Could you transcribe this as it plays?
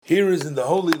Here is in the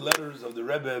Holy Letters of the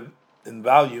Rebbe in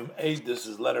volume 8, this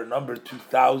is letter number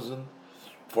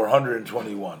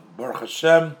 2421. Baruch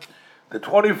Hashem, the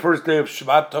 21st day of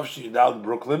Shvat Tavshin Yudal,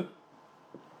 Brooklyn.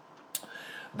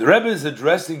 The Rebbe is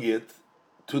addressing it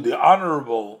to the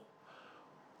honorable,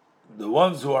 the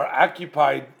ones who are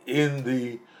occupied in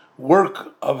the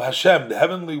work of Hashem, the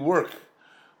heavenly work,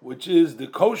 which is the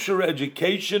kosher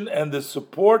education and the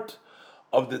support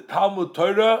of the Talmud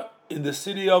Torah in the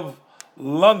city of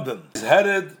London. It's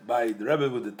headed by the Rebbe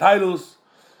with the titles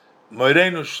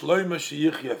Moreinu Shloime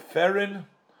Sheyichya Ferin,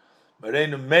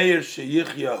 Moreinu Meir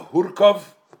Sheyichya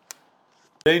Hurkov,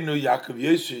 Moreinu Yaakov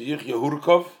Yeshe Sheyichya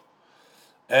Hurkov,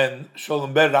 and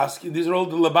Sholem Ber Raskin. These are all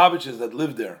the Lubavitchers that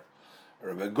live there.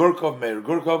 Rebbe Gurkov, Meir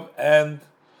Gurkov, and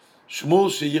Shmuel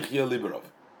Sheyichya Liberov.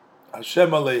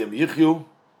 Hashem Aleim Yichyu.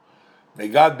 May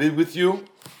God be with you.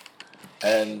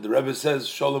 And the Rebbe says,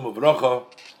 Sholem Uvracha,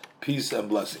 peace and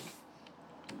blessing.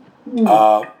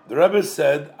 The Rebbe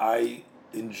said, I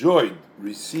enjoyed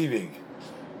receiving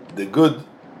the good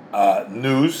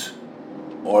news,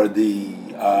 or the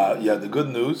good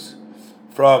news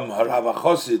from Harav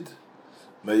Chosid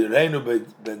Meirenu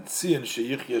ben Tzion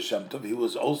Sheyichya Shem Tov. He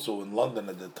was also in London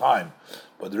at the time,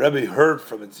 but the Rebbe heard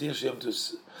from Tzion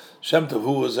Shem Tov,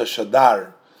 who was a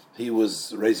Shadar. He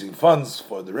was raising funds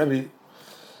for the Rebbe,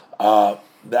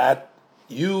 that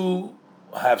you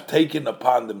have taken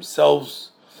upon themselves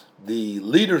the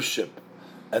leadership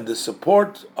and the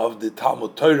support of the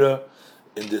Talmud Torah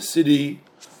in the city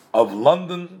of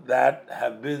London that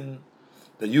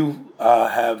you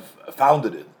have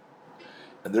founded it.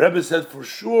 And the Rebbe said, for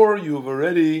sure, you've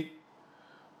already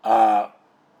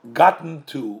gotten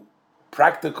to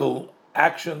practical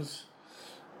actions,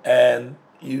 and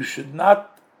you should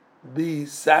not be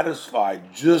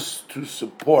satisfied just to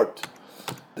support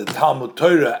the Talmud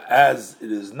Torah as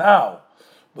it is now,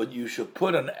 but you should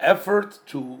put an effort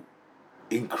to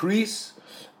increase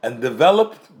and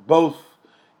develop both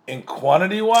in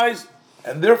quantity-wise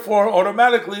and therefore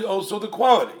automatically also the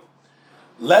quality.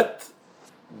 Let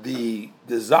the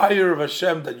desire of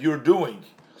Hashem that you're doing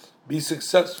be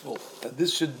successful, that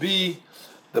this should be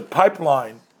the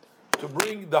pipeline to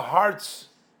bring the hearts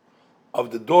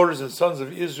of the daughters and sons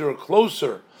of Israel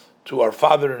closer to our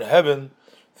Father in heaven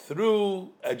through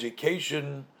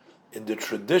education in the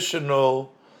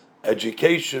traditional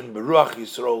education, Beruach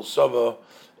Yisrael Sava,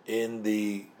 in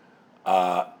the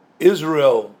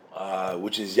Israel,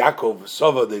 which is Yaakov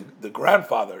Sava, the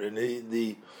grandfather, in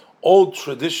the old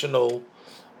traditional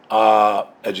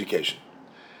education.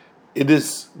 It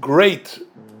is great,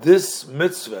 this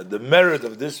mitzvah, the merit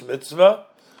of this mitzvah,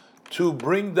 to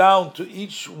bring down to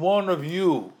each one of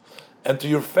you and to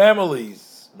your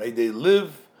families, may they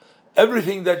live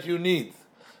everything that you need,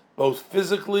 both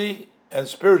physically and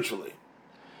spiritually.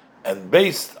 And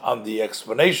based on the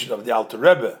explanation of the Alter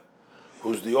Rebbe,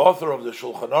 who's the author of the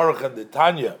Shulchan Aruch and the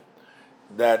Tanya,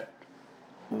 that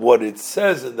what it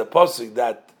says in the pasuk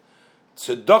that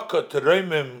tzedakah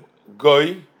teremim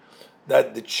goy,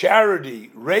 that the charity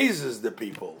raises the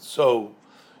people. So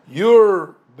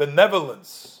your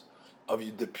benevolence of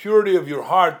the purity of your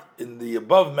heart in the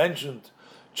above mentioned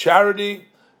charity,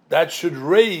 that should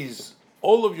raise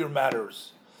all of your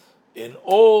matters in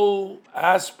all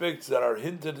aspects that are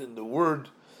hinted in the word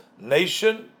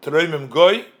nation, Teremim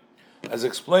Goy, as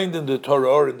explained in the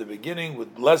Torah in the beginning,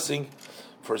 with blessing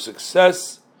for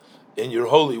success in your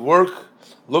holy work,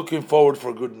 looking forward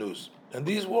for good news. And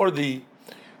these were the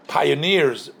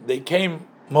pioneers. They came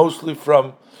mostly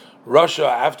from Russia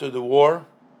after the war,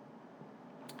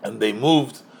 and they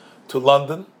moved to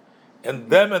London, and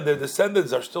them and their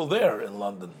descendants are still there in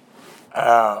London.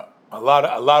 A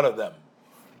lot of them.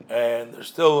 And they're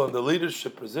still in the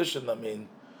leadership position. I mean,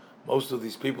 most of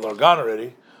these people are gone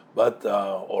already, but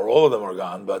or all of them are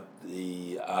gone. But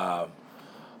the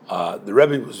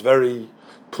Rebbe was very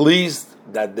pleased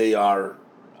that they are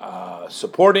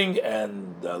supporting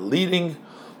and leading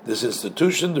this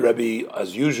institution. The Rebbe,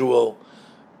 as usual,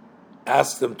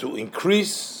 asked them to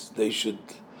increase. They should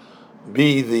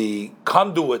be the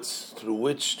conduits through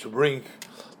which to bring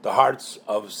the hearts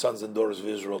of sons and daughters of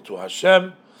Israel to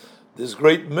Hashem. This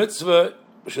great mitzvah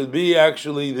should be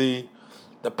actually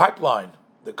the pipeline,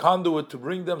 the conduit to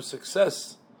bring them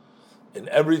success in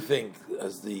everything.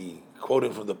 As the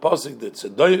quoting from the pasuk, the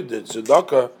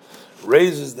tzedakah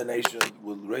raises the nation,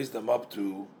 will raise them up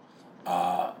to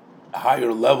a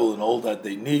higher level in all that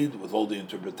they need, with all the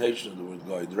interpretation of the word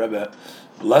God. The Rebbe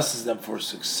blesses them for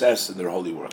success in their holy work.